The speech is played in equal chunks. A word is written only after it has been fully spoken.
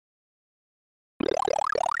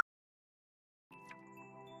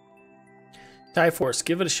Force,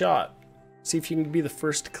 give it a shot. See if you can be the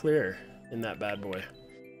first to clear in that bad boy.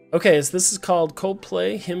 Okay, so this is called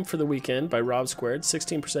Coldplay, Hymn for the Weekend by robsquared.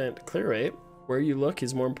 16% clear rate. Where you look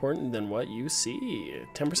is more important than what you see.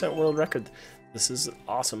 10% world record. This is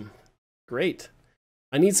awesome. Great.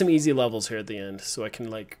 I need some easy levels here at the end so I can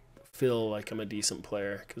like feel like I'm a decent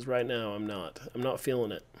player, because right now I'm not. I'm not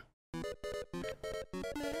feeling it.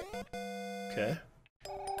 Okay.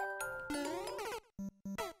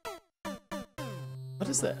 What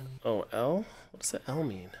is that? Oh, L? What does that L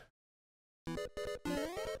mean?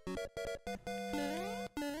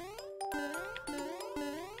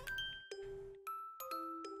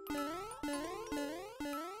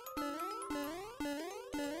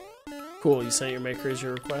 Cool, you sent your maker as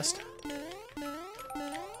your request?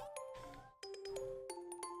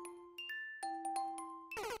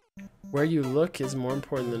 Where you look is more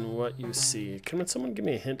important than what you see. Can someone give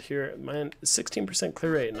me a hint here? Mine 16%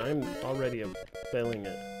 clear rate and I'm already failing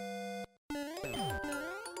it.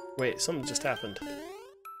 Wait, something just happened.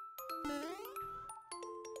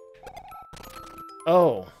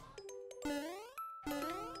 Oh.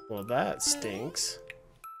 Well, that stinks.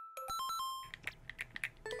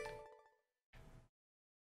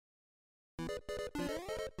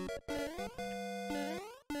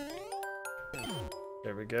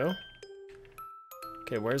 There we go.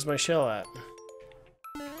 Okay, where's my shell at?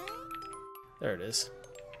 There it is.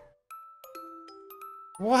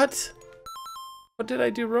 What? What did I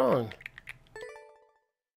do wrong?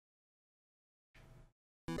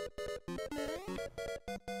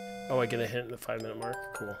 Oh, I get a hint in the 5-minute mark?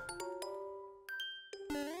 Cool.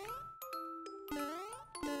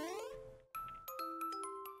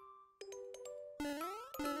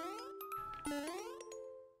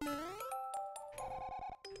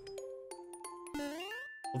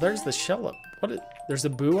 Well, there's the shell up. There's a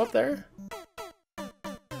boo up there?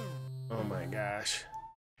 Oh my gosh.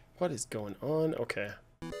 What is going on? Okay.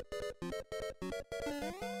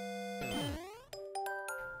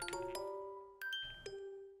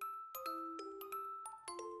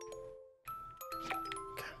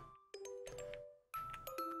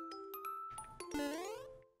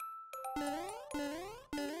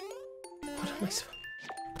 What am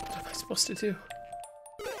I supposed to do?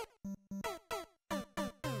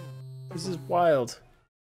 This is wild.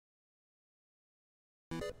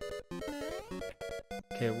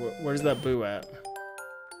 Okay, where's that boo at?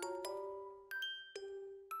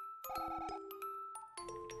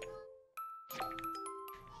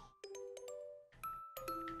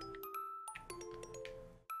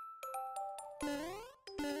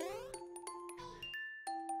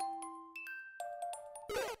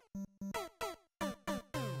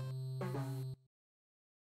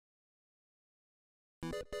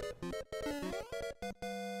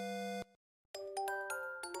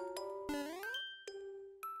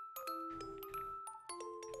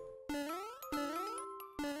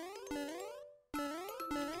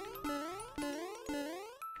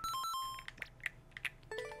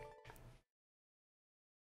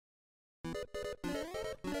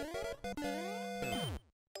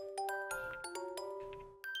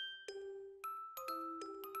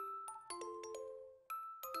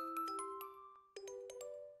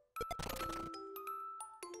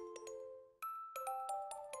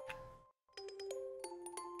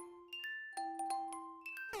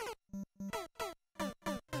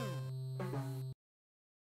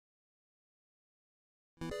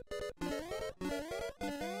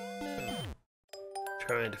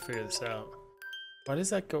 Trying to figure this out. Why does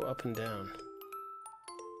that go up and down?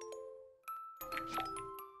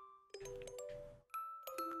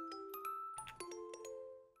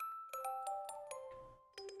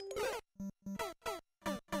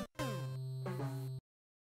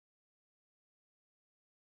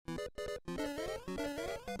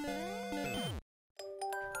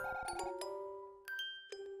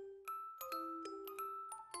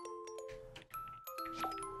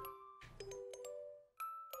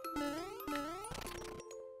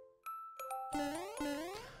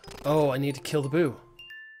 Oh, I need to kill the boo.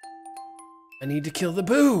 I need to kill the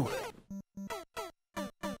boo!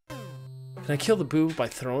 Can I kill the boo by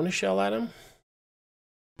throwing a shell at him?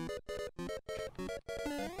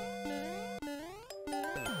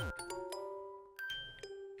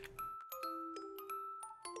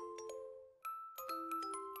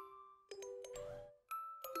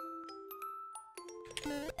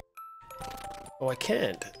 Oh, I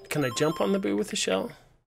can't. Can I jump on the boo with a shell?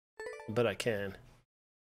 But I can.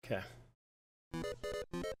 Okay.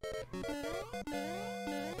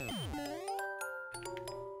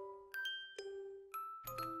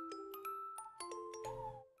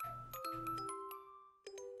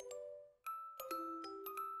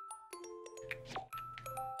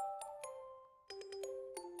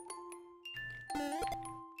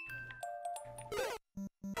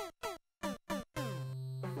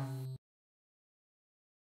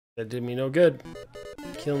 That did me no good.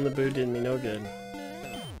 Killing the boo did me no good.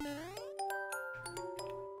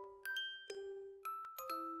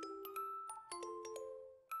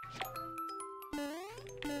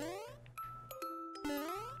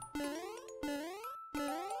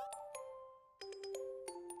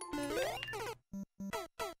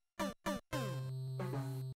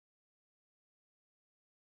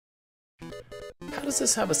 How does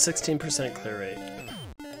this have a 16% clear rate?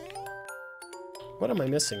 What am I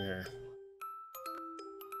missing here?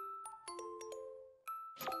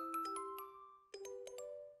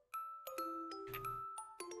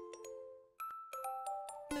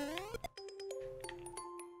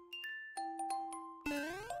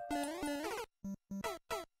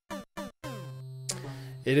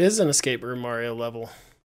 It is an escape room Mario level.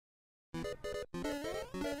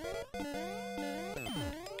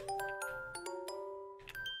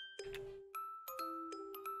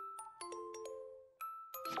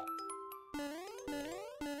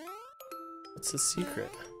 What's the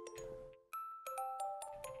secret?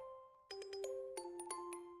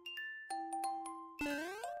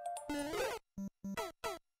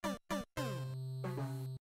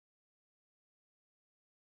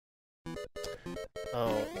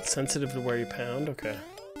 Oh, sensitive to where you pound? Okay.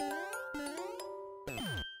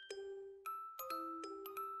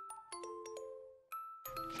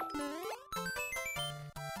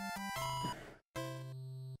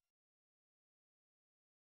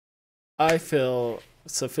 I feel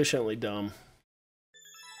sufficiently dumb.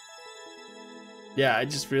 Yeah, I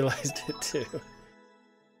just realized it too.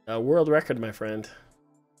 World record, my friend.